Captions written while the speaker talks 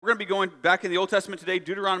to be going back in the Old Testament today,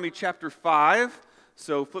 Deuteronomy chapter 5.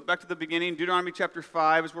 So flip back to the beginning. Deuteronomy chapter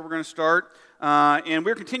 5 is where we're going to start. And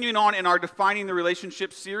we're continuing on in our Defining the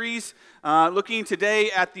Relationship series, looking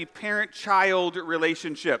today at the parent-child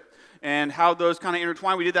relationship and how those kind of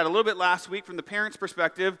intertwine. We did that a little bit last week from the parents'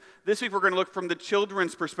 perspective. This week we're going to look from the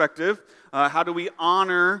children's perspective. How do we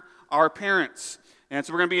honor our parents? And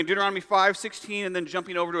so we're going to be in Deuteronomy 5:16 and then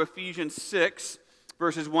jumping over to Ephesians 6,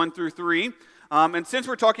 verses 1 through 3. And since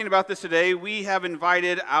we're talking about this today, we have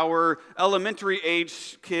invited our elementary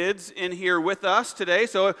age kids in here with us today.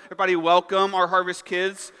 So everybody welcome our Harvest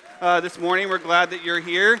kids this morning. We're glad that you're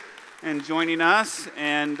here and joining us.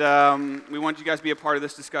 And we want you guys to be a part of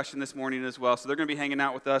this discussion this morning as well. So they're going to be hanging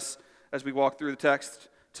out with us as we walk through the text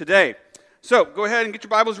today. So go ahead and get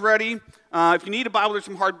your Bibles ready. If you need a Bible, there's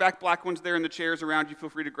some hardback black ones there in the chairs around you. Feel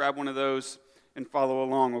free to grab one of those and follow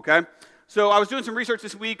along, okay? So I was doing some research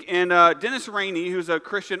this week, and Dennis Rainey, who's a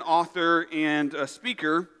Christian author and a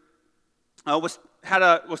speaker, was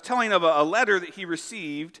telling of a letter that he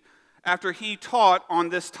received after he taught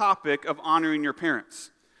on this topic of honoring your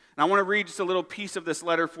parents. And I want to read just a little piece of this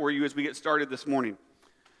letter for you as we get started this morning.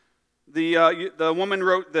 The woman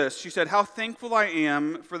wrote this. She said, "How thankful I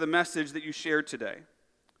am for the message that you shared today.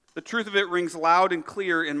 The truth of it rings loud and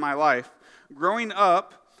clear in my life. Growing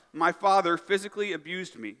up, my father physically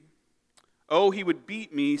abused me. Oh, he would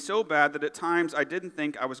beat me so bad that at times I didn't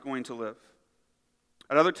think I was going to live.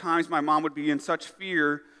 At other times, my mom would be in such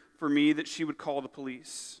fear for me that she would call the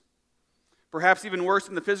police. Perhaps even worse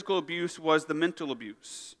than the physical abuse was the mental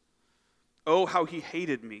abuse. Oh, how he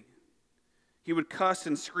hated me. He would cuss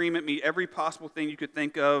and scream at me every possible thing you could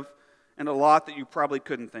think of and a lot that you probably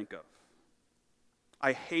couldn't think of.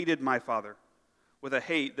 I hated my father with a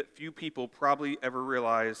hate that few people probably ever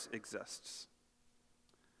realize exists."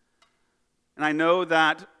 And I know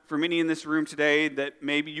that for many in this room today that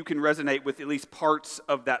maybe you can resonate with at least parts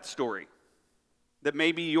of that story. That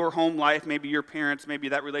maybe your home life, maybe your parents, maybe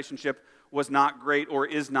that relationship was not great or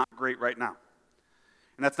is not great right now.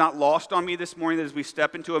 And that's not lost on me this morning that as we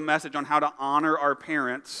step into a message on how to honor our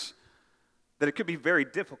parents, that it could be very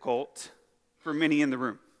difficult for many in the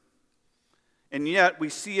room. And yet we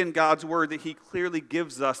see in God's word that he clearly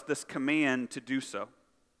gives us this command to do so.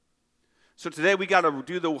 So today we got to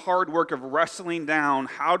do the hard work of wrestling down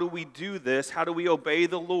how do we do this, how do we obey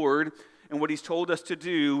the Lord and what he's told us to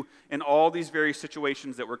do in all these various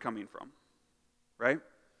situations that we're coming from, right?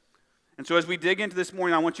 And so as we dig into this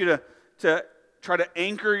morning, I want you to try to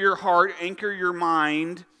anchor your heart, anchor your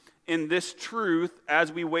mind in this truth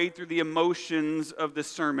as we wade through the emotions of this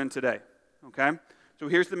sermon today, okay? So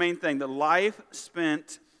here's the main thing. The life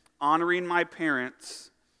spent honoring my parents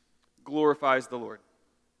glorifies the Lord.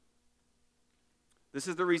 This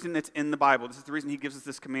is the reason it's in the Bible. This is the reason he gives us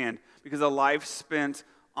this command. Because a life spent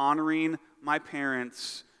honoring my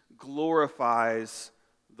parents glorifies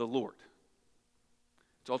the Lord.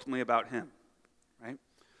 It's ultimately about him, right?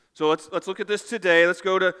 So let's look at this today. Let's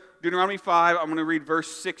go to Deuteronomy 5. I'm going to read verse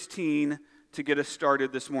 16 to get us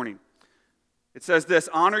started this morning. It says this,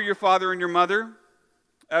 "Honor your father and your mother,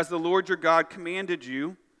 as the Lord your God commanded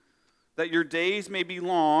you, that your days may be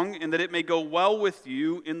long and that it may go well with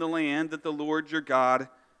you in the land that the Lord your God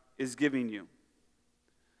is giving you."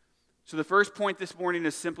 So the first point this morning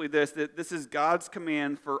is simply this, that this is God's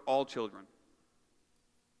command for all children.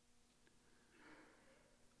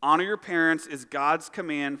 Honor your parents is God's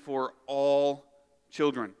command for all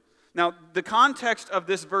children. Now, the context of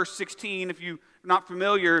this verse 16, if you're not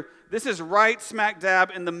familiar, this is right smack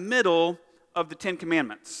dab in the middle of the Ten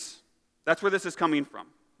Commandments. That's where this is coming from,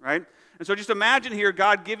 right? And so just imagine here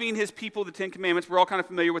God giving his people the Ten Commandments. We're all kind of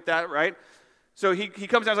familiar with that, right? So he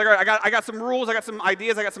comes down and is like, all right, I got some rules, I got some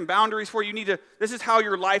ideas, I got some boundaries for you. This is how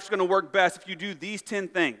your life's going to work best if you do these 10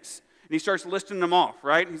 things. And he starts listing them off,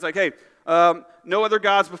 right? He's like, hey, no other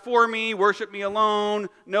gods before me, worship me alone,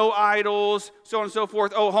 no idols, so on and so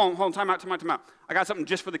forth. Oh, hold on, time out. I got something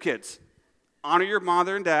just for the kids. Honor your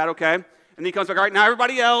mother and dad, okay? And he comes back, all right, now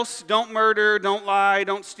everybody else, don't murder, don't lie,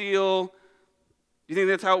 don't steal. You think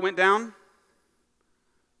that's how it went down?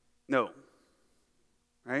 No.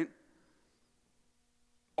 Right?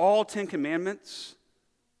 All 10 commandments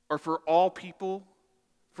are for all people,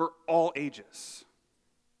 for all ages.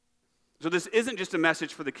 So this isn't just a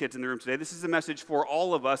message for the kids in the room today. This is a message for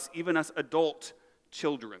all of us, even us adult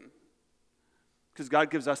children. Because God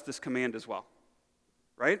gives us this command as well.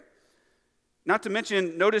 Right? Not to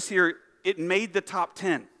mention, notice here, it made the top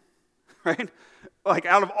 10. Right? Like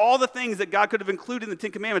out of all the things that God could have included in the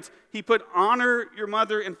Ten Commandments, he put honor your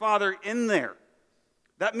mother and father in there.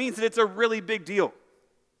 That means that it's a really big deal,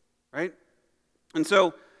 right? And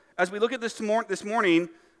so, as we look at this morning,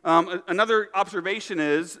 Another observation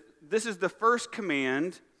is this is the first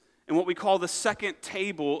command in what we call the second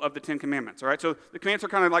table of the Ten Commandments. All right, so the commandments are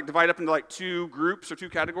kind of like divided up into like two groups or two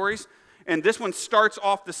categories, and this one starts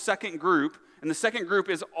off the second group, and the second group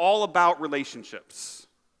is all about relationships.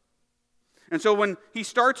 And so when he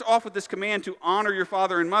starts off with this command to honor your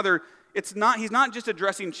father and mother, he's not just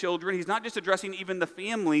addressing children, he's not just addressing even the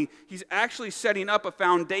family, he's actually setting up a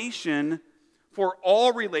foundation for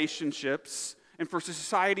all relationships and for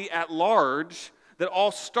society at large that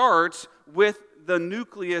all starts with the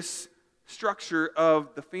nucleus structure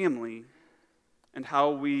of the family and how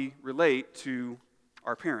we relate to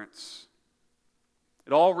our parents.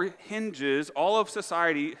 It all all of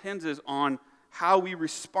society hinges on how we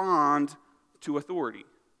respond to authority.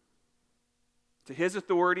 To his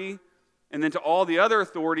authority, and then to all the other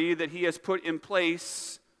authority that he has put in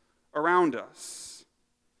place around us.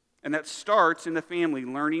 And that starts in the family,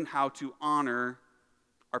 learning how to honor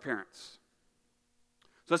our parents.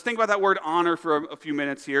 So let's think about that word honor for a few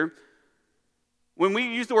minutes here. When we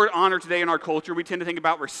use the word honor today in our culture, we tend to think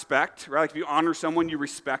about respect, right? Like if you honor someone, you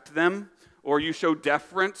respect them, or you show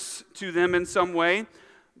deference to them in some way.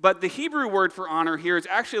 But the Hebrew word for honor here is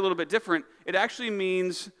actually a little bit different. It actually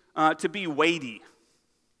means to be weighty,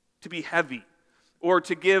 to be heavy, or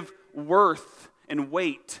to give worth and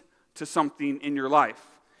weight to something in your life.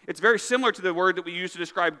 It's very similar to the word that we use to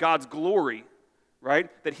describe God's glory, right?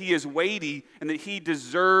 That he is weighty and that he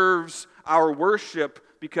deserves our worship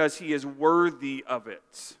because he is worthy of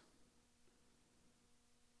it.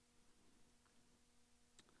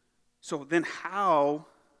 So then how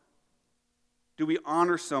do we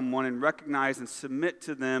honor someone and recognize and submit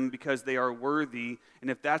to them because they are worthy? And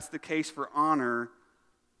if that's the case for honor,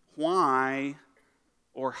 why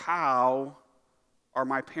or how are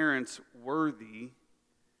my parents worthy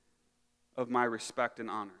of my respect and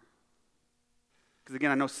honor? Because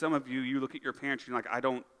again, I know some of you look at your parents and you're like, I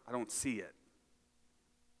don't see it.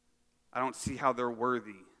 I don't see how they're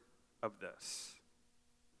worthy of this.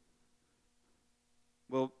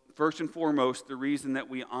 Well, first and foremost, the reason that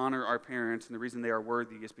we honor our parents and the reason they are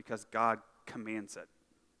worthy is because God commands it.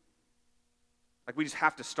 Like we just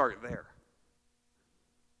have to start there.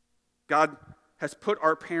 God has put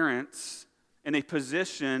our parents in a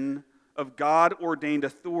position of God-ordained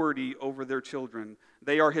authority over their children.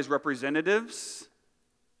 They are his representatives.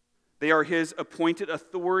 They are his appointed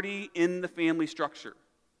authority in the family structure.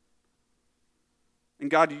 And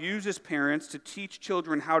God uses parents to teach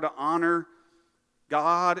children how to honor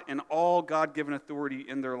God and all God-given authority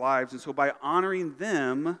in their lives. And so by honoring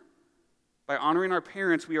them, by honoring our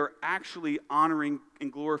parents, we are actually honoring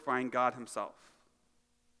and glorifying God himself.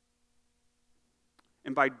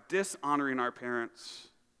 And by dishonoring our parents,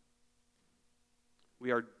 we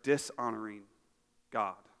are dishonoring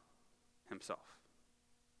God himself.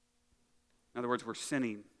 In other words, we're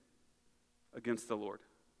sinning against the Lord.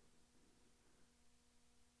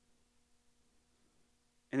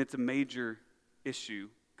 And it's a major issue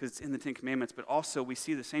because it's in the Ten Commandments, but also we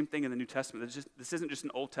see the same thing in the New Testament. This isn't just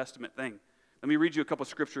an Old Testament thing. Let me read you a couple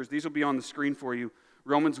scriptures. These will be on the screen for you.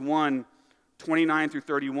 Romans 1, 29 through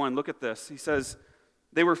 31. Look at this. He says,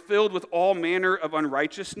 they were filled with all manner of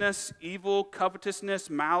unrighteousness, evil, covetousness,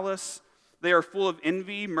 malice. They are full of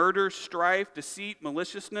envy, murder, strife, deceit,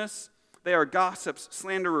 maliciousness. They are gossips,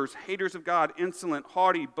 slanderers, haters of God, insolent,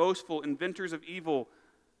 haughty, boastful, inventors of evil,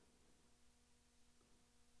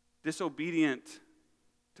 disobedient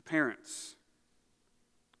to parents,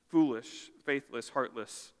 foolish, faithless,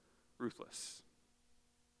 heartless, ruthless.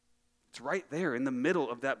 It's right there in the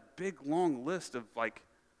middle of that big, long list of like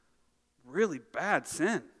really bad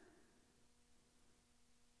sin.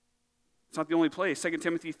 It's not the only place. 2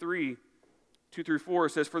 Timothy 3, 2 through 4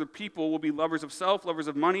 says, for the people will be lovers of self, lovers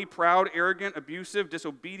of money, proud, arrogant, abusive,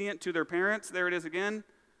 disobedient to their parents. There it is again.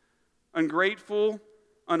 Ungrateful,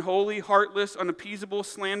 unholy, heartless, unappeasable,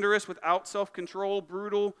 slanderous, without self-control,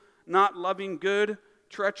 brutal, not loving good,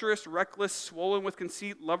 treacherous, reckless, swollen with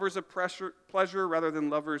conceit, lovers of pleasure rather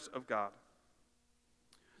than lovers of God.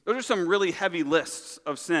 Those are some really heavy lists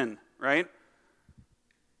of sin, right?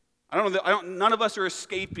 None of us are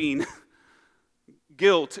escaping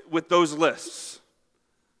guilt with those lists.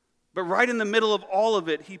 But right in the middle of all of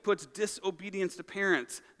it, he puts disobedience to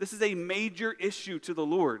parents. This is a major issue to the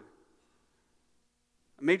Lord.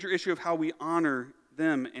 A major issue of how we honor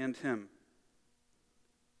them and him.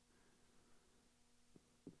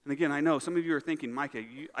 And again, I know some of you are thinking, Micah,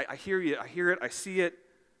 I hear you, I hear it, I see it,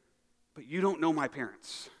 but you don't know my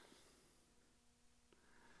parents.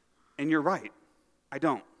 And you're right, I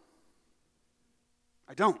don't.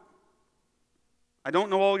 I don't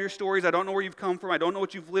know all your stories, I don't know where you've come from, I don't know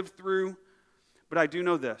what you've lived through, But I do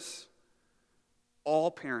know this.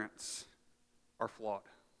 All parents are flawed.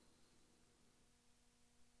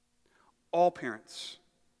 All parents.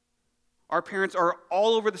 Our parents are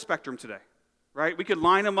all over the spectrum today, right? We could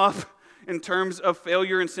line them up in terms of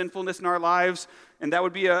failure and sinfulness in our lives, and that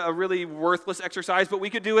would be a really worthless exercise, but we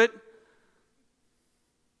could do it.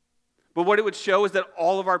 But what it would show is that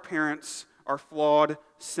all of our parents are flawed,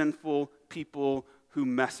 sinful people who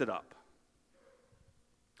mess it up.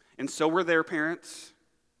 And so were their parents,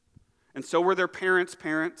 and so were their parents'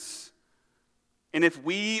 parents. And if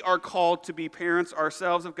we are called to be parents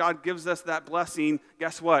ourselves, if God gives us that blessing,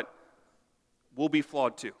 guess what? We'll be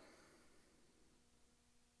flawed too.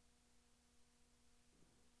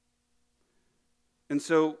 And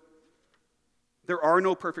so, there are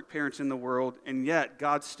no perfect parents in the world, and yet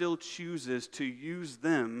God still chooses to use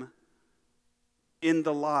them in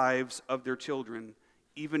the lives of their children,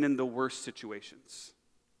 even in the worst situations.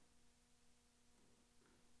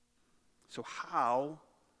 So how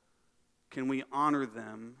can we honor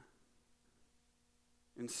them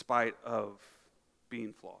in spite of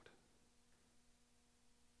being flawed?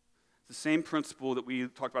 It's the same principle that we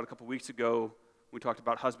talked about a couple weeks ago when we talked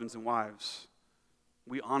about husbands and wives.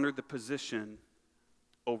 We honor the position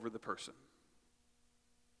over the person.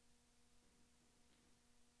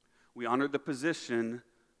 We honor the position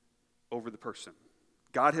over the person.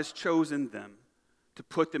 God has chosen them to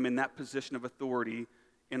put them in that position of authority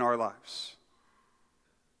in our lives.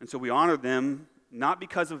 And so we honor them, not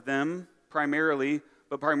because of them primarily,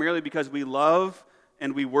 but primarily because we love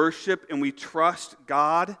and we worship and we trust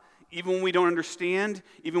God, even when we don't understand,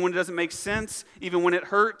 even when it doesn't make sense, even when it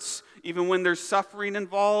hurts, even when there's suffering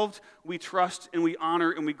involved. We trust and we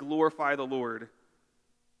honor and we glorify the Lord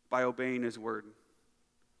by obeying His word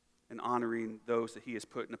and honoring those that He has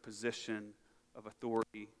put in a position of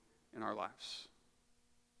authority in our lives.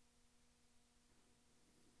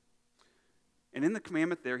 And in the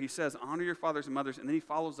commandment there, He says, honor your fathers and mothers, and then He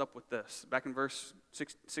follows up with this. Back in verse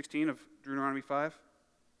 16 of Deuteronomy 5,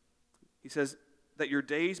 He says, that your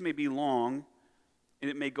days may be long, and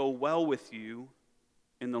it may go well with you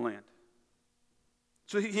in the land.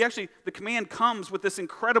 So the command comes with this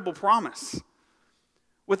incredible promise,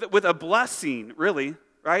 with a blessing, really,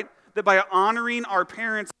 right? That by honoring our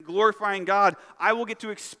parents and glorifying God, I will get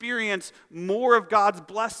to experience more of God's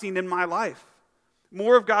blessing in my life.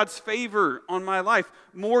 More of God's favor on my life,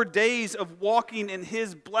 more days of walking in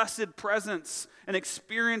His blessed presence and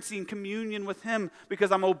experiencing communion with Him because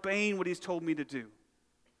I'm obeying what He's told me to do.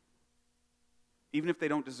 Even if they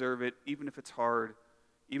don't deserve it, even if it's hard,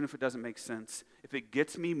 even if it doesn't make sense, if it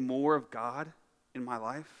gets me more of God in my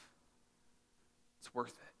life, it's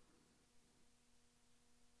worth it.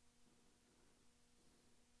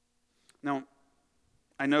 Now,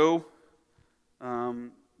 I know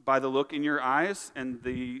by the look in your eyes and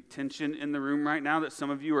the tension in the room right now that some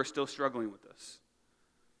of you are still struggling with this.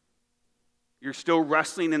 You're still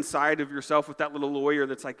wrestling inside of yourself with that little lawyer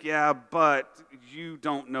that's like, yeah, but you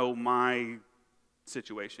don't know my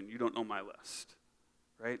situation. You don't know my list,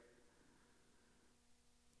 right?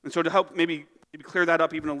 And so to help maybe clear that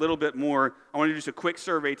up even a little bit more, I want to do just a quick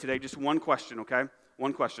survey today, just one question, okay?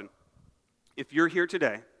 One question. If you're here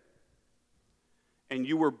today and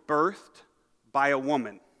you were birthed by a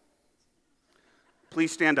woman, please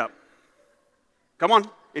stand up. Come on.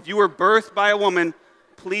 If you were birthed by a woman,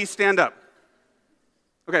 please stand up.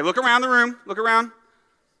 Okay, look around the room. Look around.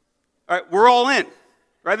 All right, we're all in,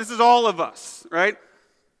 right? This is all of us, right?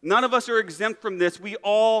 None of us are exempt from this. We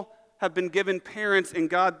all have been given parents, and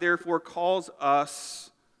God therefore calls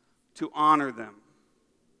us to honor them.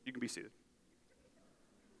 You can be seated.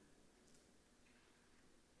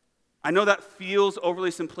 I know that feels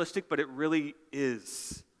overly simplistic, but it really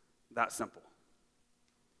is that simple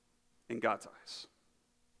in God's eyes.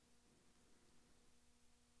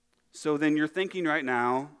 So then you're thinking right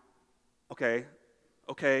now, okay,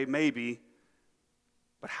 maybe,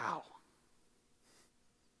 but how?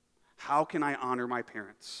 How can I honor my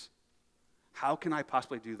parents? How can I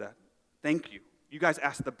possibly do that? Thank you. You guys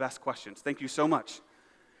asked the best questions. Thank you so much.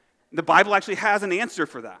 The Bible actually has an answer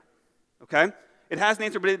for that, okay? It has an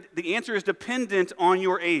answer, but the answer is dependent on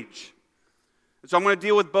your age. So I'm going to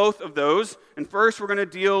deal with both of those. And first, we're going to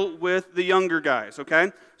deal with the younger guys,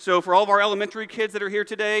 okay? So for all of our elementary kids that are here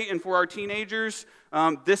today and for our teenagers,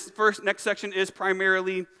 this next section is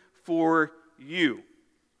primarily for you,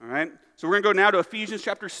 all right? So we're going to go now to Ephesians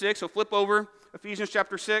chapter 6. So flip over, Ephesians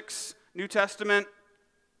chapter 6, New Testament,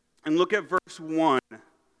 and look at verse 1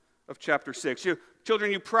 of chapter 6.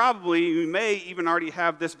 Children, you may even already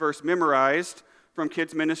have this verse memorized from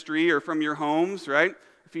kids' ministry or from your homes, right?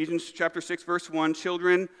 Ephesians chapter 6, verse 1,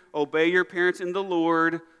 children, obey your parents in the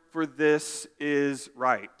Lord, for this is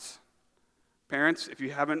right. Parents, if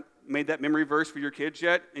you haven't made that memory verse for your kids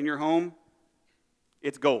yet in your home,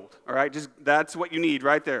 it's gold, all right? Just that's what you need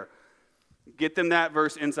right there. Get them that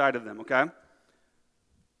verse inside of them, okay?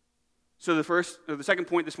 So the second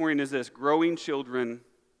point this morning is this: growing children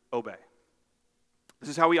obey. This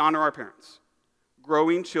is how we honor our parents.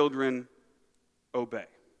 Growing children obey.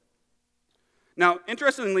 Now,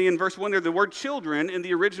 interestingly, in verse 1 there, the word children in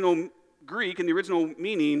the original Greek, in the original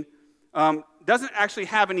meaning, doesn't actually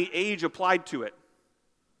have any age applied to it.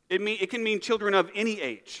 It can mean children of any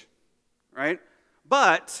age, right?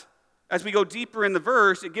 But as we go deeper in the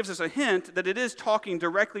verse, it gives us a hint that it is talking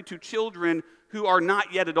directly to children who are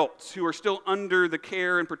not yet adults, who are still under the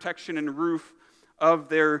care and protection and roof of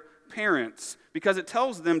their parents, because it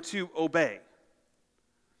tells them to obey,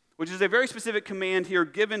 which is a very specific command here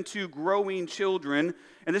given to growing children.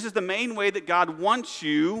 And this is the main way that God wants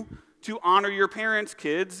you to honor your parents,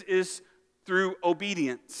 kids, is through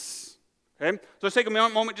obedience. Okay? So let's take a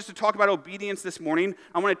moment just to talk about obedience this morning.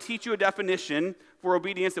 I want to teach you a definition for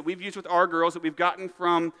obedience that we've used with our girls, that we've gotten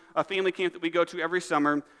from a family camp that we go to every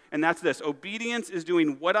summer, and that's this: obedience is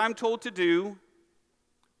doing what I'm told to do,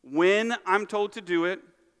 when I'm told to do it,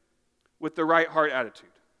 with the right heart attitude.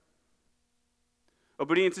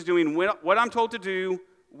 Obedience is doing what I'm told to do,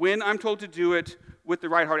 when I'm told to do it, with the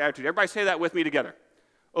right heart attitude. Everybody say that with me together.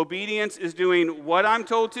 Obedience is doing what I'm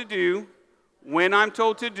told to do, when I'm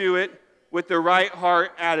told to do it, with the right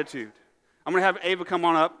heart attitude. I'm going to have Ava come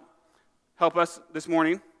on up, help us this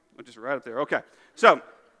morning. Oh, just right up there. Okay. So,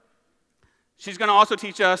 she's going to also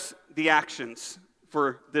teach us the actions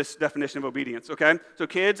for this definition of obedience, okay? So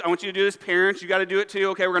kids, I want you to do this. Parents, you got to do it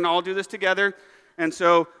too, okay? We're going to all do this together. And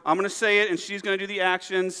so I'm going to say it, and she's going to do the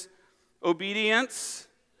actions. Obedience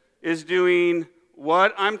is doing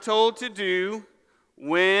what I'm told to do,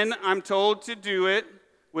 when I'm told to do it,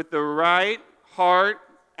 with the right heart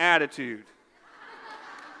attitude.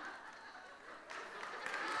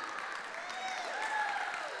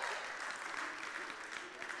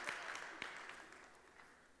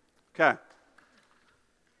 Okay.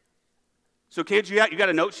 So kids, you got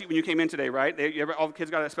a note sheet when you came in today, right? All the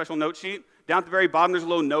kids got a special note sheet. Down at the very bottom, there's a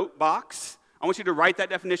little note box. I want you to write that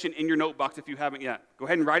definition in your note box if you haven't yet. Go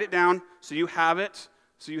ahead and write it down so you have it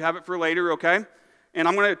for later, okay? And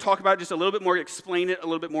I'm going to talk about it just a little bit more, explain it a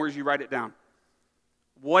little bit more as you write it down.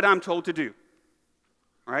 What I'm told to do,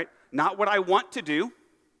 all right? Not what I want to do,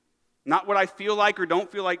 not what I feel like or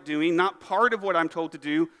don't feel like doing, not part of what I'm told to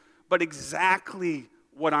do, but exactly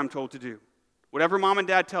what I'm told to do. Whatever mom and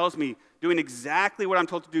dad tells me, doing exactly what I'm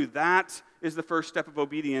told to do, that is the first step of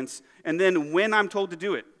obedience. And then when I'm told to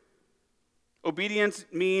do it, obedience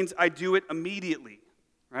means I do it immediately,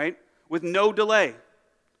 right? With no delay,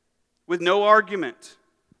 with no argument,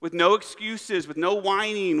 with no excuses, with no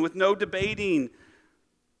whining, with no debating.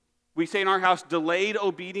 We say in our house, delayed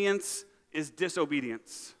obedience is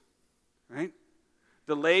disobedience, right?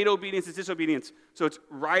 Delayed obedience is disobedience. So it's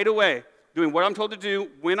right away, doing what I'm told to do,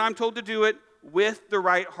 when I'm told to do it, with the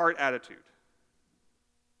right heart attitude.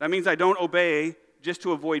 That means I don't obey just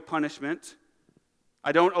to avoid punishment.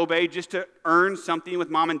 I don't obey just to earn something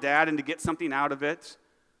with mom and dad and to get something out of it.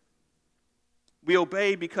 We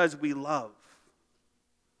obey because we love.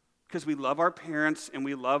 Because we love our parents and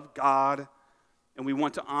we love God and we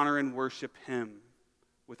want to honor and worship Him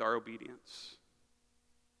with our obedience.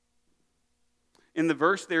 In the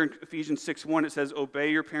verse there in Ephesians 6:1, it says,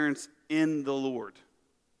 obey your parents in the Lord.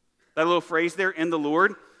 That little phrase there, in the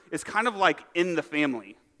Lord, is kind of like in the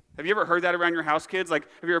family. Have you ever heard that around your house, kids? Like,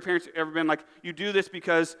 have your parents ever been like, you do this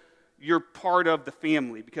because you're part of the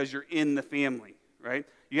family, because you're in the family, right?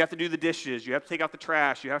 You have to do the dishes, you have to take out the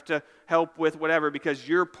trash, you have to help with whatever, because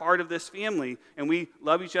you're part of this family, and we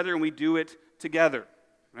love each other, and we do it together,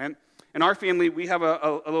 right? In our family, we have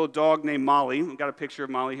a little dog named Molly. We've got a picture of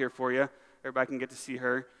Molly here for you. Everybody can get to see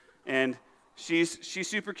her. And she's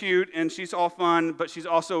super cute, and she's all fun, but she's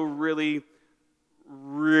also really,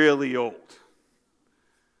 really old.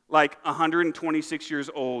 Like 126 years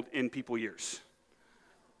old in people years.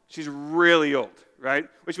 She's really old, right?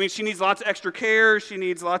 Which means she needs lots of extra care, she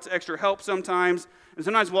needs lots of extra help sometimes. And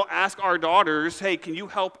sometimes we'll ask our daughters, hey, can you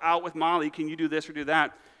help out with Molly? Can you do this or do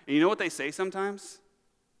that? And you know what they say sometimes?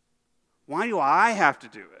 Why do I have to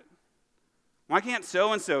do it? Why can't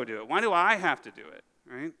so-and-so do it? Why do I have to do it,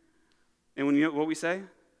 right? And when you know what we say?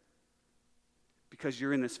 Because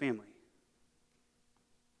you're in this family.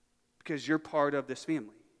 Because you're part of this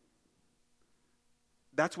family.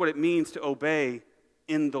 That's what it means to obey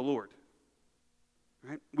in the Lord.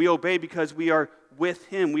 Right? We obey because we are with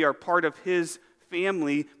Him. We are part of His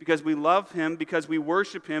family, because we love him, because we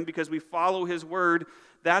worship him, because we follow his word.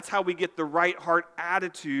 That's how we get the right heart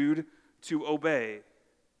attitude to obey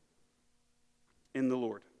in the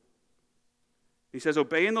Lord. He says,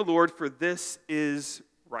 obey in the Lord, for this is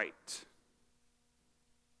right.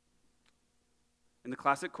 And the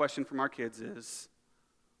classic question from our kids is,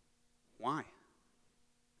 why?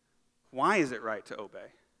 Why is it right to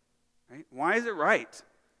obey? Right? Why is it right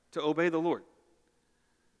to obey the Lord?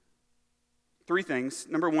 3 things.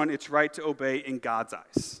 Number 1, it's right to obey in God's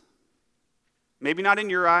eyes. Maybe not in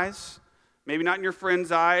your eyes, maybe not in your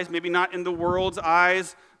friend's eyes, maybe not in the world's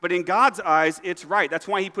eyes, but in God's eyes, it's right. That's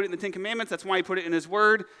why he put it in the 10 Commandments. That's why he put it in his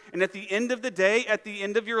word. And at the end of the day, at the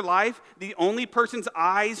end of your life, the only person's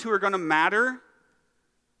eyes who are going to matter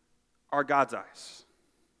are God's eyes.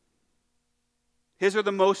 His are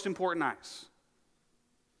the most important eyes.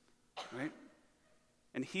 Right?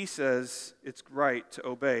 And he says it's right to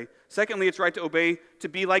obey. Secondly, it's right to obey to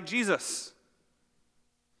be like Jesus.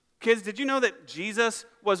 Kids, did you know that Jesus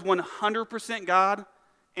was 100% God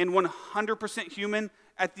and 100% human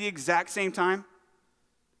at the exact same time?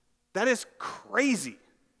 That is crazy.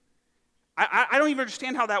 I don't even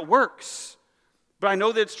understand how that works. But I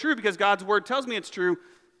know that it's true because God's word tells me it's true.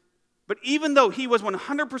 But even though he was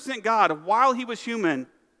 100% God while he was human,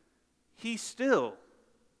 he still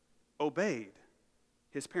obeyed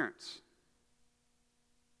his parents.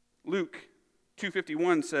 Luke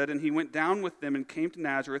 2:51 said, and he went down with them and came to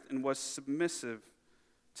Nazareth and was submissive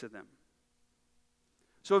to them.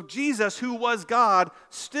 So if Jesus, who was God,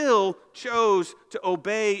 still chose to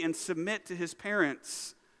obey and submit to his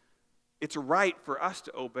parents, it's right for us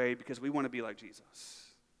to obey because we want to be like Jesus.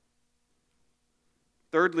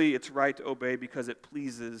 Thirdly, it's right to obey because it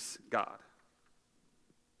pleases God.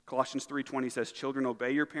 Colossians 3:20 says, children,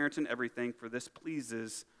 obey your parents in everything, for this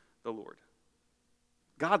pleases the Lord.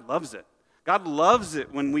 God loves it. God loves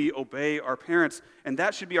it when we obey our parents, and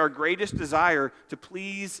that should be our greatest desire, to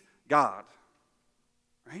please God.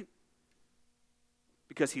 Right?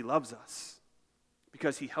 Because he loves us,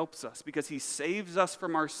 because he helps us, because he saves us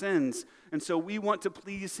from our sins, and so we want to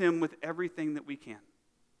please him with everything that we can.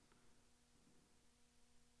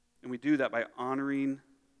 And we do that by honoring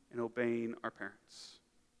and obeying our parents.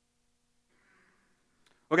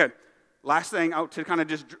 Okay, last thing, to kind of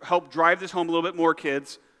just help drive this home a little bit more,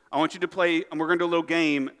 kids, I want you to play, and we're going to do a little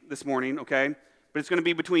game this morning, okay? But it's going to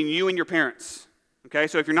be between you and your parents, okay?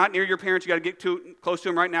 So if you're not near your parents, you got to get close to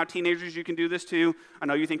them right now. Teenagers, you can do this too. I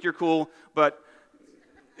know you think you're cool, but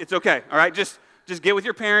it's okay, all right? Just get with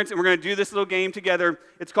your parents, and we're going to do this little game together.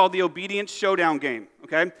 It's called the Obedience Showdown game,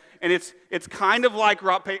 okay? And it's kind of like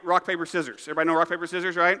rock, paper, scissors. Everybody know rock, paper,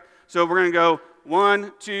 scissors, right? So we're going to go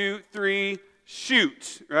 1, 2, 3,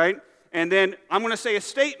 shoot, right? And then I'm going to say a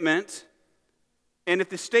statement, and if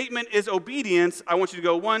the statement is obedience, I want you to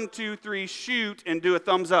go 1, 2, 3, shoot, and do a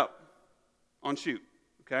thumbs up on shoot,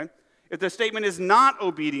 okay? If the statement is not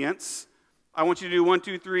obedience, I want you to do 1,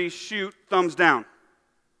 2, 3, shoot, thumbs down.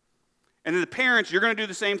 And then the parents, you're going to do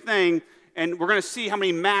the same thing, and we're going to see how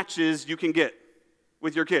many matches you can get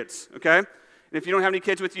with your kids, okay? And if you don't have any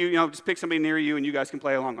kids with you, just pick somebody near you, and you guys can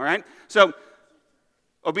play along, all right? So,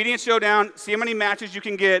 Obedience Showdown, see how many matches you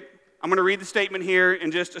can get. I'm going to read the statement here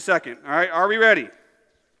in just a second, all right? Are we ready? If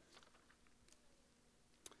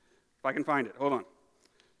I can find it, hold on.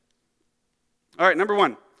 All right, number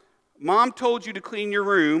 1. Mom told you to clean your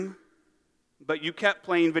room, but you kept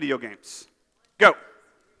playing video games. Go.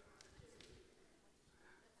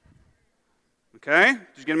 Okay,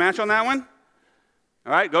 did you get a match on that one?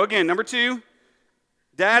 All right, go again. Number 2,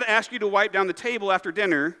 Dad asked you to wipe down the table after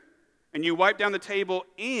dinner, and you wiped down the table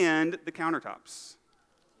and the countertops.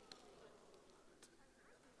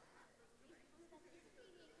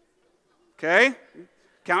 Okay,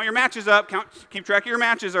 count your matches up. Keep track of your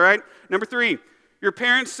matches, all right? Number 3, your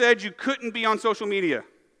parents said you couldn't be on social media,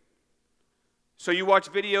 so you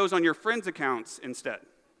watched videos on your friends' accounts instead.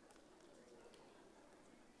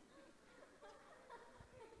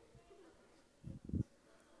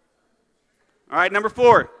 All right, number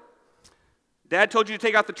 4. Dad told you to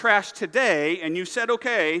take out the trash today, and you said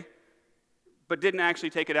okay, but didn't actually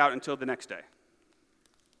take it out until the next day.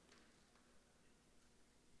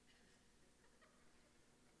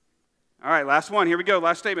 All right, last one. Here we go.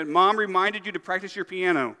 Last statement. Mom reminded you to practice your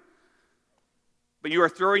piano, but you are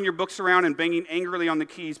throwing your books around and banging angrily on the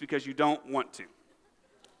keys because you don't want to.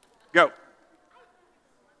 Go.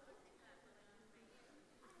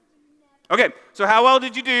 Okay, so how well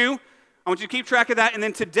did you do? I want you to keep track of that. And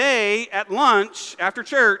then today at lunch, after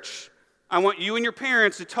church, I want you and your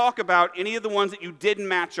parents to talk about any of the ones that you didn't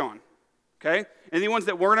match on. Okay? Any ones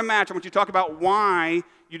that weren't a match, I want you to talk about why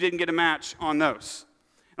you didn't get a match on those.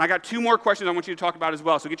 And I got 2 more questions I want you to talk about as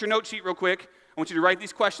well. So get your note sheet real quick. I want you to write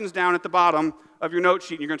these questions down at the bottom of your note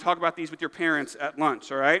sheet, and you're going to talk about these with your parents at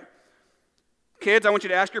lunch, all right? Kids, I want you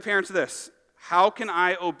to ask your parents this: how can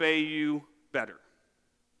I obey you better?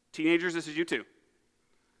 Teenagers, this is you too.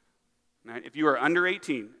 Right? If you are under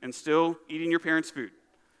 18 and still eating your parents' food,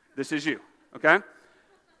 this is you, okay?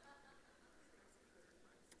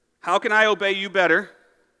 How can I obey you better?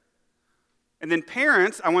 And then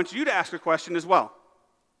parents, I want you to ask a question as well.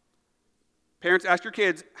 Parents, ask your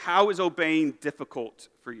kids, how is obeying difficult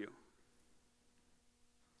for you?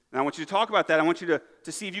 And I want you to talk about that. I want you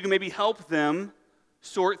to see if you can maybe help them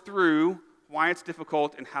sort through why it's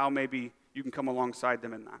difficult and how maybe you can come alongside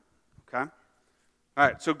them in that, okay? All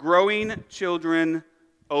right, so growing children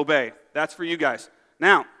obey. That's for you guys.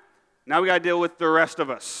 Now we got to deal with the rest of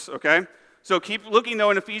us, okay? So keep looking, though,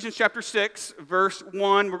 in Ephesians chapter 6, verse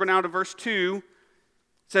 1. We're going now to verse 2.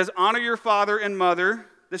 It says, honor your father and mother.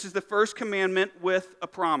 This is the first commandment with a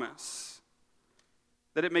promise,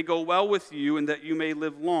 that it may go well with you and that you may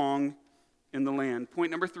live long in the land.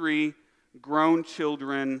 Point number 3, grown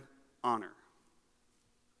children honor.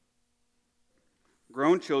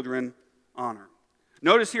 Grown children honor.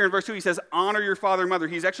 Notice here in verse 2, he says, honor your father and mother.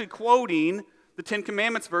 He's actually quoting the 10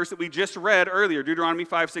 Commandments verse that we just read earlier, Deuteronomy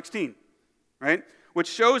 5:16, right? Which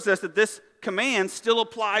shows us that this command still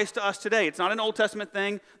applies to us today. It's not an Old Testament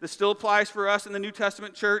thing. This still applies for us in the New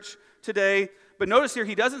Testament church today. But notice here,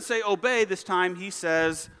 he doesn't say obey this time. He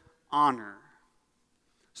says honor.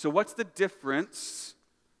 So what's the difference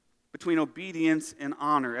between obedience and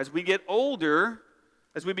honor? As we get older,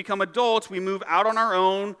 as we become adults, we move out on our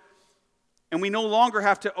own, and we no longer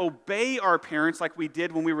have to obey our parents like we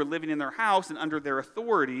did when we were living in their house and under their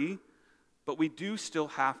authority, but we do still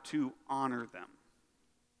have to honor them.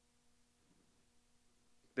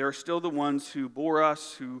 They are still the ones who bore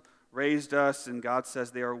us, who raised us, and God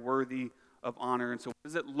says they are worthy of honor. And so what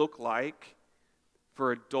does it look like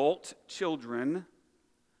for adult children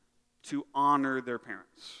to honor their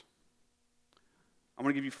parents? I'm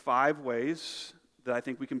going to give you 5 ways that I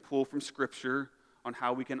think we can pull from Scripture on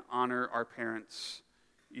how we can honor our parents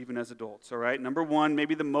even as adults, all right? Number 1,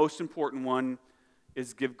 maybe the most important one,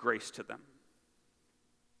 is give grace to them.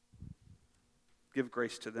 Give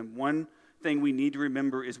grace to them. One thing we need to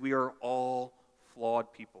remember is we are all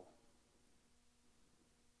flawed people.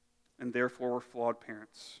 And therefore, we're flawed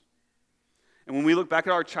parents. And when we look back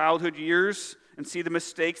at our childhood years and see the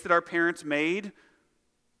mistakes that our parents made,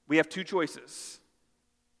 we have 2 choices.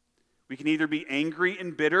 We can either be angry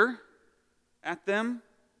and bitter at them,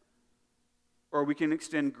 or we can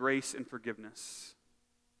extend grace and forgiveness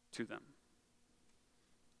to them.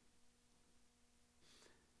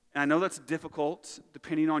 And I know that's difficult,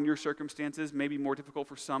 depending on your circumstances, maybe more difficult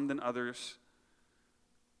for some than others.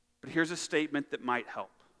 But here's a statement that might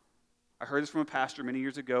help. I heard this from a pastor many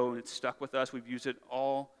years ago, and it's stuck with us. We've used it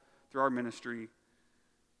all through our ministry.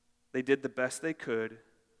 They did the best they could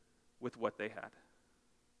with what they had.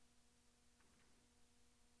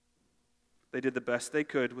 They did the best they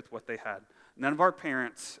could with what they had. None of our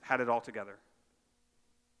parents had it all together.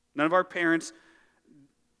 None of our parents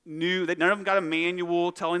knew that, none of them got a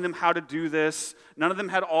manual telling them how to do this. None of them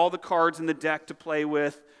had all the cards in the deck to play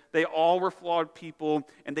with. They all were flawed people,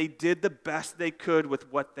 and they did the best they could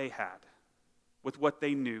with what they had, with what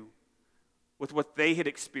they knew, with what they had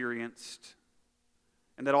experienced.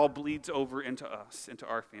 And that all bleeds over into us, into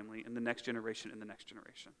our family, and the next generation, and the next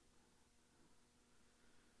generation.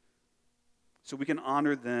 So we can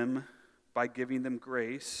honor them by giving them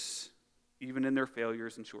grace, even in their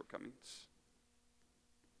failures and shortcomings.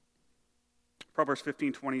 Proverbs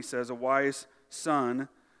 15:20 says, a wise son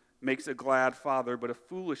makes a glad father, but a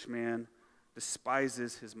foolish man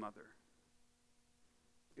despises his mother.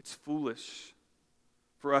 It's foolish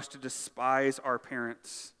for us to despise our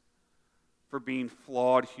parents for being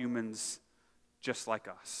flawed humans just like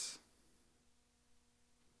us.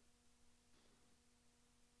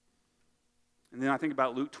 And then I think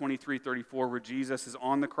about Luke 23:34, where Jesus is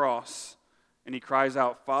on the cross and he cries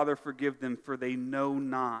out, Father, forgive them, for they know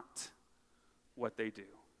not what they do.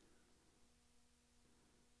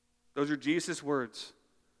 Those are Jesus' words.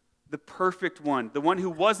 The perfect one, the one who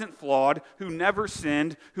wasn't flawed, who never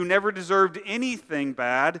sinned, who never deserved anything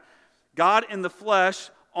bad, God in the flesh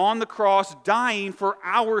on the cross dying for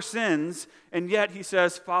our sins, and yet he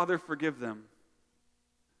says, Father, forgive them,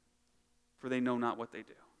 for they know not what they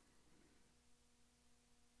do.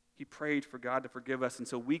 He prayed for God to forgive us, and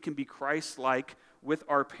so we can be Christ-like with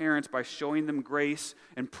our parents by showing them grace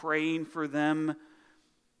and praying for them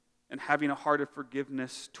and having a heart of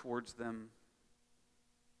forgiveness towards them.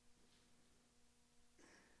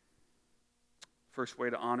 First way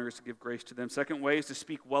to honor is to give grace to them. Second way is to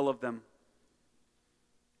speak well of them.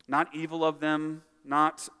 Not evil of them,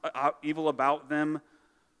 not evil about them.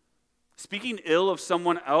 Speaking ill of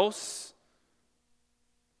someone else,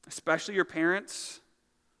 especially your parents,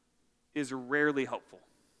 is rarely helpful.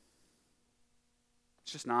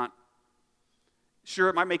 It's just not. Sure,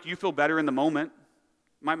 it might make you feel better in the moment.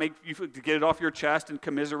 It might make you to get it off your chest and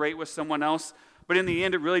commiserate with someone else. But in the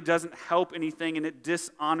end, it really doesn't help anything, and it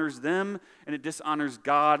dishonors them, and it dishonors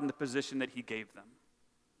God and the position that he gave them.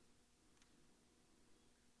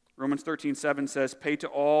 Romans 13:7 says, "Pay to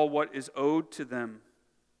all what is owed to them.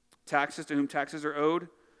 Taxes to whom taxes are owed,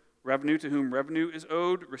 revenue to whom revenue is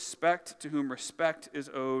owed, respect to whom respect is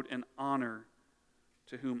owed, and honor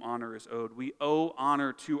to whom honor is owed." We owe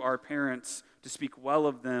honor to our parents, to speak well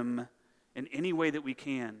of them in any way that we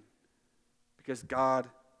can, because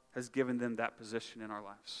God has given them that position in our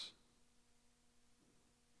lives.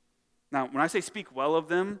 Now, when I say speak well of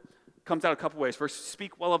them, it comes out a couple ways. First,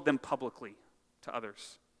 speak well of them publicly to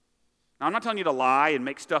others. Now, I'm not telling you to lie and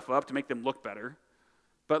make stuff up to make them look better,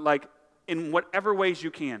 but like in whatever ways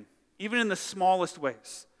you can, even in the smallest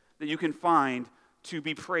ways that you can find to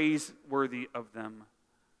be praiseworthy of them,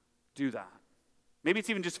 do that. Maybe it's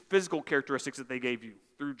even just physical characteristics that they gave you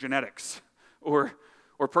through genetics or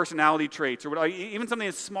personality traits, or whatever, even something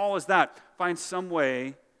as small as that. Find some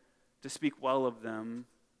way to speak well of them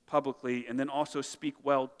publicly, and then also speak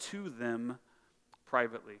well to them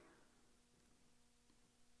privately.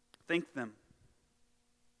 Thank them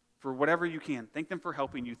for whatever you can. Thank them for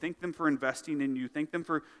helping you. Thank them for investing in you. Thank them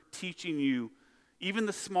for teaching you. Even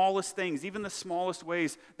the smallest things, even the smallest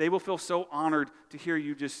ways, they will feel so honored to hear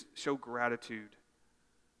you just show gratitude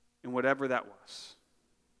in whatever that was.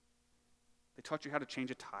 They taught you how to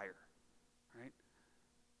change a tire, right?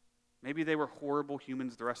 Maybe they were horrible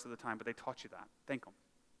humans the rest of the time, but they taught you that. Thank them,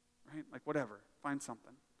 right? Like whatever. Find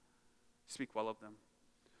something. Speak well of them.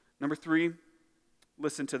 Number 3,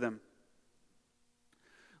 listen to them.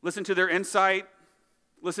 Listen to their insight.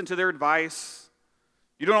 Listen to their advice.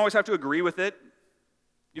 You don't always have to agree with it.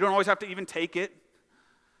 You don't always have to even take it,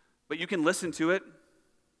 but you can listen to it,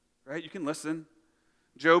 right? You can listen.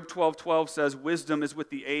 Job 12:12 says, "Wisdom is with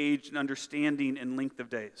the aged, and understanding in length of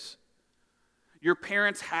days." Your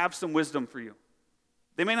parents have some wisdom for you.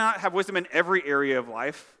 They may not have wisdom in every area of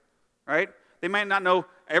life, right? They might not know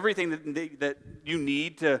everything that you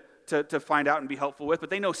need to find out and be helpful with, but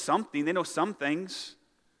they know something. They know some things.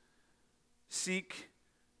 Seek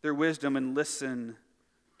their wisdom and listen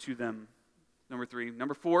to them. Number 3.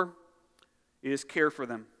 Number 4 is care for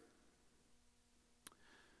them.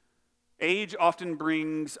 Age often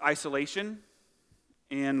brings isolation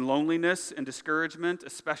and loneliness and discouragement,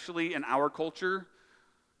 especially in our culture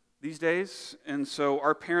these days. And so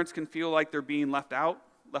our parents can feel like they're being left out,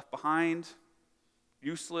 left behind,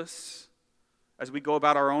 useless, as we go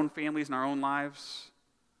about our own families and our own lives.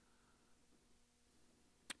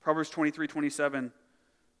 Proverbs 23:27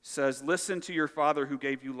 says, "Listen to your father who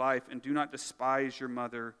gave you life, and do not despise your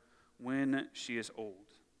mother when she is old."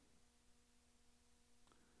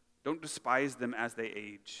 Don't despise them as they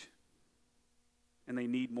age and they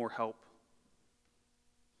need more help.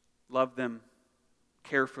 Love them,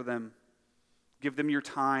 care for them, give them your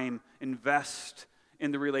time, invest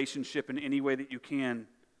in the relationship in any way that you can,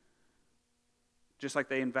 just like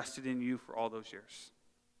they invested in you for all those years.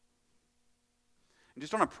 And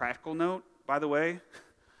just on a practical note, by the way,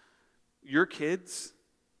 your kids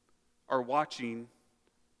are watching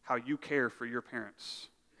how you care for your parents.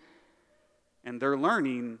 And they're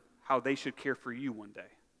learning how they should care for you one day.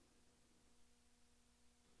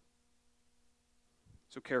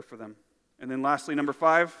 So care for them. And then lastly, number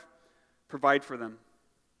 5, provide for them.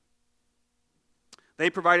 They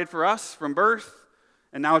provided for us from birth,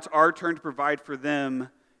 and now it's our turn to provide for them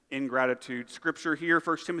in gratitude. Scripture here,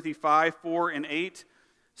 1 Timothy 5:4-8,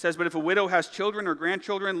 says, "But if a widow has children or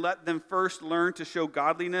grandchildren, let them first learn to show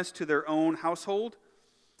godliness to their own household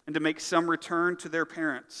and to make some return to their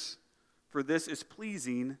parents, for this is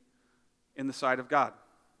pleasing in the sight of God."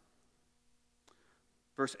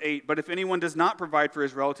 Verse 8, "But if anyone does not provide for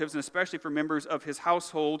his relatives, and especially for members of his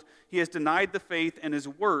household, he has denied the faith and is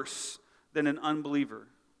worse than an unbeliever."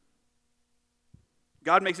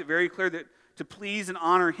 God makes it very clear that to please and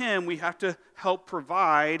honor him, we have to help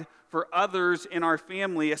provide for others in our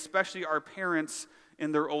family, especially our parents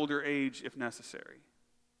in their older age, if necessary.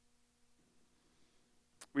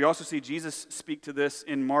 We also see Jesus speak to this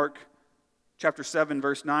in Mark chapter 7,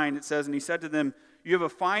 verse 9. It says, "And he said to them, 'You have a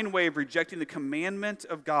fine way of rejecting the commandment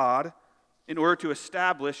of God in order to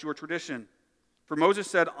establish your tradition. For Moses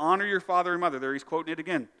said, honor your father and mother.'" There he's quoting it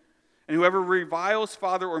again. And whoever reviles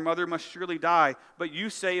father or mother must surely die. But you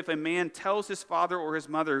say, if a man tells his father or his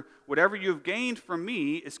mother, whatever you have gained from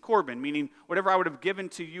me is Corban, meaning whatever I would have given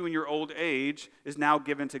to you in your old age is now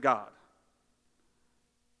given to God.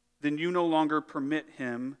 Then you no longer permit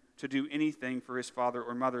him to do anything for his father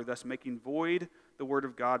or mother, thus making void the word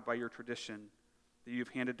of God by your tradition that you've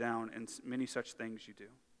handed down, and many such things you do.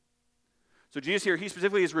 So Jesus here, he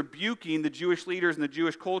specifically is rebuking the Jewish leaders and the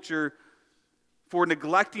Jewish culture for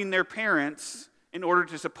neglecting their parents in order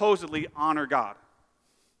to supposedly honor God.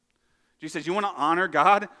 Jesus says, you want to honor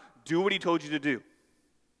God? Do what he told you to do.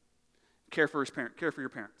 Care for your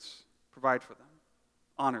parents. Provide for them.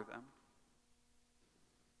 Honor them.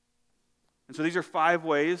 And so these are 5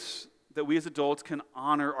 ways that we as adults can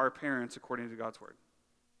honor our parents according to God's word.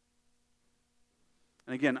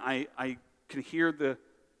 And again, I can hear the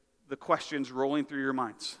questions rolling through your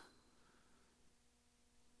minds.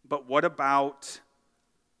 But what about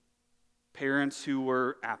parents who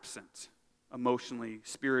were absent emotionally,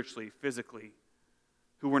 spiritually, physically,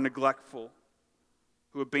 who were neglectful,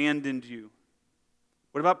 who abandoned you?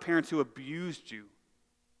 What about parents who abused you?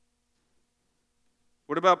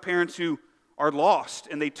 What about parents who are lost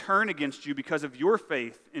and they turn against you because of your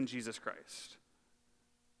faith in Jesus Christ?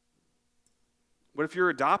 What if you're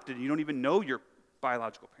adopted and you don't even know your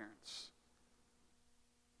biological parents?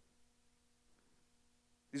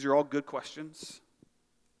 These are all good questions.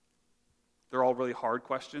 They're all really hard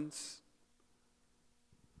questions.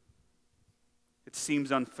 It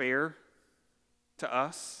seems unfair to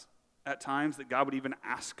us at times that God would even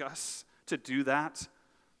ask us to do that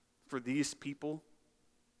for these people.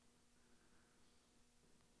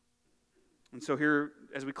 And so here,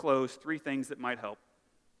 as we close, 3 things that might help.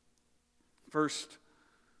 First,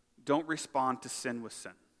 don't respond to sin with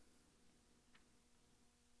sin.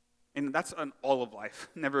 And that's an all of life,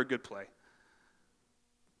 never a good play.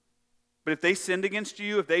 But if they sinned against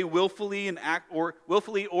you, if they willfully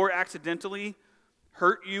or accidentally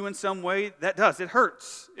hurt you in some way, it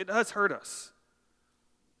hurts. It does hurt us.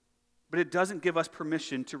 But it doesn't give us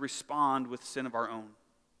permission to respond with sin of our own.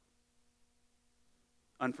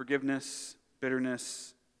 Unforgiveness,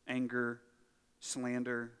 bitterness, anger,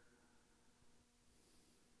 slander.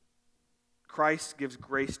 Christ gives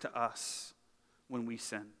grace to us when we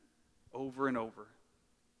sin, over and over.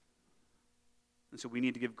 And so we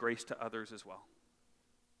need to give grace to others as well.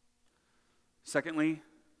 Secondly,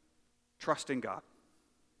 trust in God.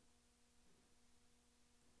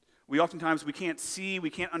 We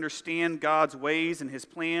can't understand God's ways and his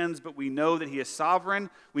plans, but we know that he is sovereign.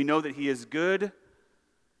 We know that he is good.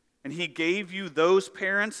 And he gave you those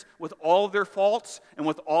parents with all of their faults and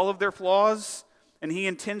with all of their flaws. And he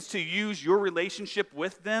intends to use your relationship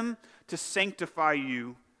with them to sanctify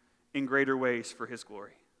you in greater ways for his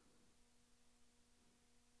glory.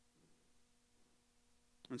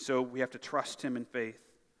 And so we have to trust him in faith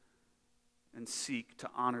and seek to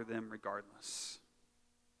honor them regardless.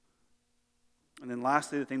 And then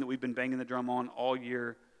lastly, the thing that we've been banging the drum on all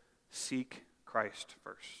year, seek Christ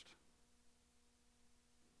first.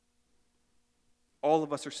 All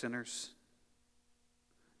of us are sinners.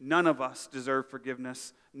 None of us deserve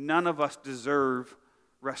forgiveness. None of us deserve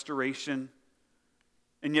restoration.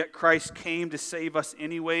 And yet Christ came to save us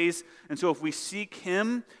anyways. And so if we seek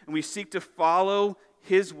him and we seek to follow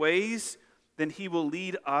his ways, then he will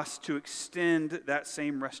lead us to extend that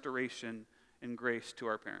same restoration and grace to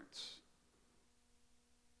our parents.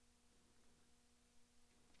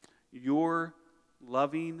 Your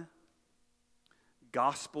loving,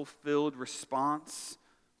 gospel-filled response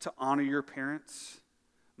to honor your parents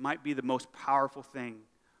might be the most powerful thing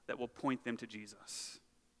that will point them to Jesus.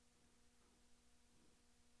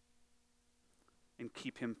 And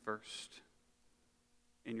keep him first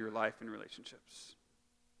in your life and relationships.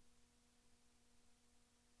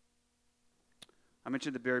 I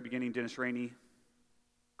mentioned at the very beginning Dennis Rainey,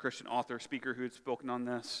 Christian author, speaker who had spoken on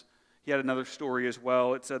this. He had another story as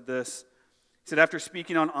well. It said this. He said, after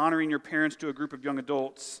speaking on honoring your parents to a group of young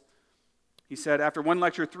adults, he said, after one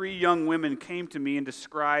lecture, 3 young women came to me and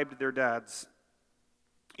described their dads.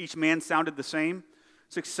 Each man sounded the same,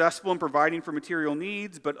 successful in providing for material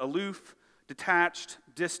needs, but aloof, detached,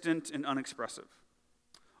 distant, and unexpressive.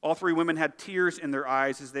 All 3 women had tears in their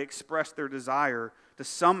eyes as they expressed their desire to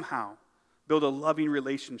somehow build a loving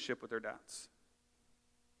relationship with their dads.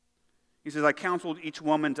 He says, I counseled each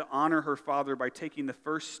woman to honor her father by taking the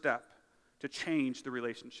first step to change the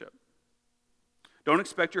relationship. Don't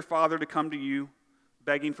expect your father to come to you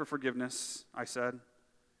begging for forgiveness, I said.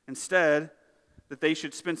 Instead, that they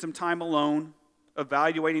should spend some time alone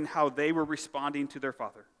evaluating how they were responding to their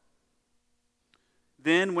father.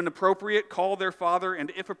 Then, when appropriate, call their father,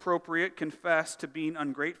 and if appropriate, confess to being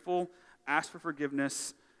ungrateful, ask for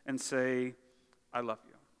forgiveness, and say, I love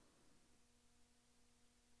you.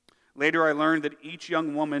 Later, I learned that each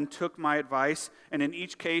young woman took my advice, and in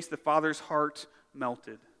each case, the father's heart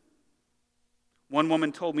melted. One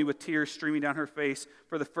woman told me with tears streaming down her face,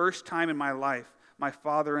 for the first time in my life, my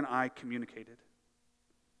father and I communicated.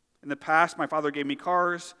 In the past, my father gave me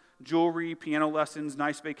cars, jewelry, piano lessons,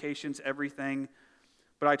 nice vacations, everything.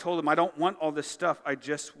 But I told him, I don't want all this stuff. I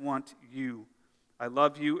just want you. I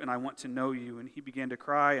love you, and I want to know you. And he began to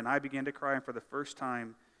cry, and I began to cry. And for the first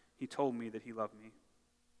time, he told me that he loved me.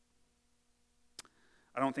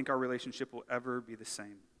 I don't think our relationship will ever be the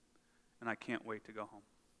same. And I can't wait to go home.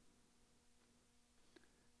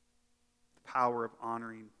 The power of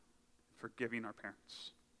honoring and forgiving our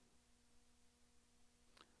parents.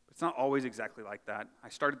 But it's not always exactly like that. I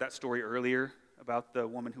started that story earlier about the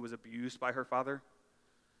woman who was abused by her father.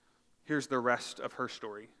 Here's the rest of her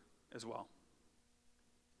story as well.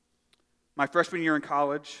 My freshman year in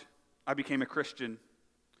college, I became a Christian.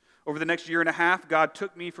 Over the next year and a half, God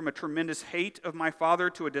took me from a tremendous hate of my father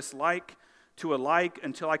to a dislike to a like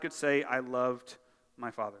until I could say I loved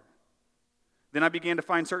my father. Then I began to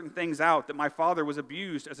find certain things out, that my father was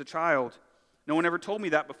abused as a child. No one ever told me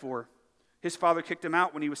that before. His father kicked him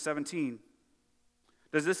out when he was 17.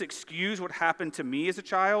 Does this excuse what happened to me as a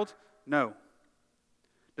child? No.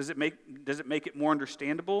 Does it make it more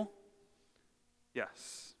understandable?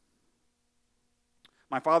 Yes.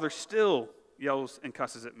 My father still yells and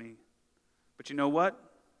cusses at me. But you know what?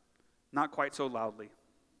 Not quite so loudly.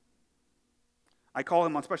 I call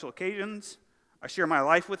him on special occasions. I share my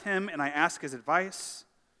life with him, and I ask his advice.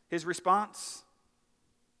 His response?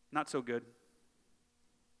 Not so good.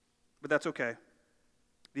 But that's okay.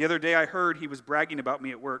 The other day I heard he was bragging about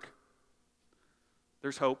me at work.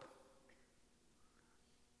 There's hope.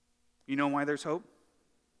 You know why there's hope?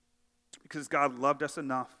 Because God loved us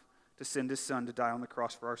enough to send his son to die on the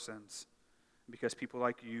cross for our sins. Because people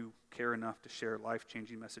like you care enough to share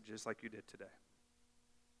life-changing messages like you did today.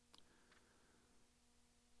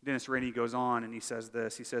 Dennis Rainey goes on and he says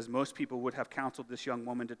this. He says, most people would have counseled this young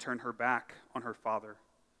woman to turn her back on her father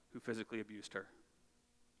who physically abused her.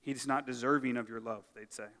 He's not deserving of your love,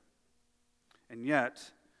 they'd say. And yet,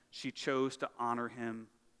 she chose to honor him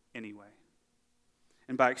anyway.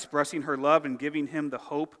 And by expressing her love and giving him the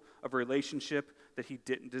hope of a relationship that he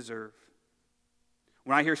didn't deserve.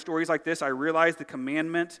 When I hear stories like this, I realize the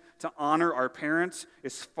commandment to honor our parents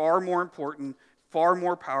is far more important, far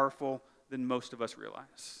more powerful than most of us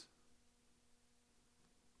realize.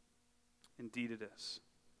 Indeed it is.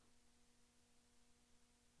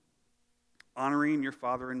 Honoring your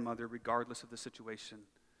father and mother, regardless of the situation,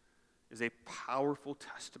 is a powerful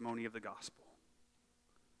testimony of the gospel.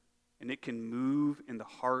 And it can move in the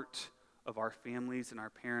heart of our families and our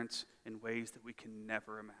parents in ways that we can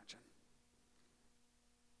never imagine.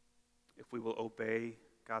 If we will obey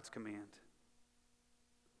God's command.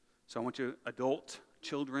 So I want you, adult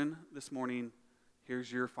children, this morning,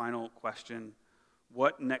 here's your final question.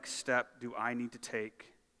 What next step do I need to take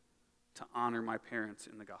to honor my parents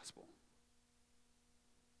in the gospel?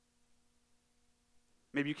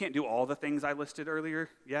 Maybe you can't do all the things I listed earlier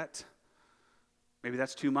yet. Maybe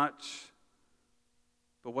that's too much.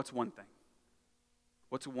 But what's one thing?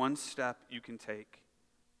 What's one step you can take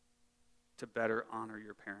to better honor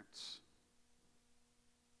your parents?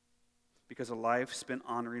 Because a life spent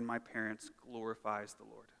honoring my parents glorifies the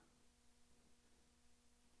Lord.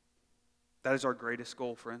 That is our greatest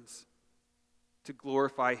goal, friends. To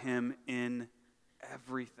glorify him in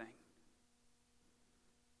everything.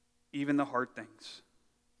 Even the hard things.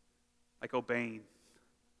 Like obeying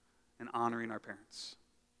and honoring our parents.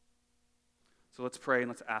 So let's pray and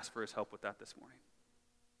let's ask for his help with that this morning.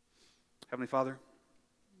 Heavenly Father,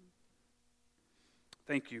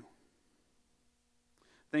 thank you.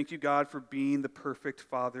 Thank you, God, for being the perfect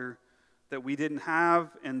Father that we didn't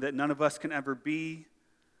have and that none of us can ever be.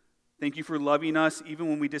 Thank you for loving us even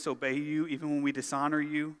when we disobey you, even when we dishonor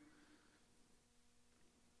you.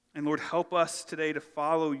 And Lord, help us today to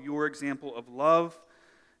follow your example of love,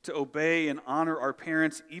 to obey and honor our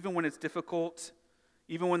parents even when it's difficult,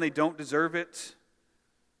 even when they don't deserve it.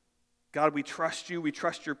 God, we trust you. We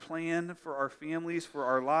trust your plan for our families, for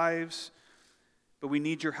our lives, but we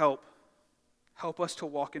need your help. Help us to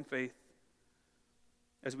walk in faith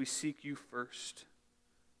as we seek you first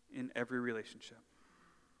in every relationship.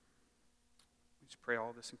 We just pray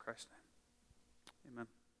all this in Christ's name. Amen.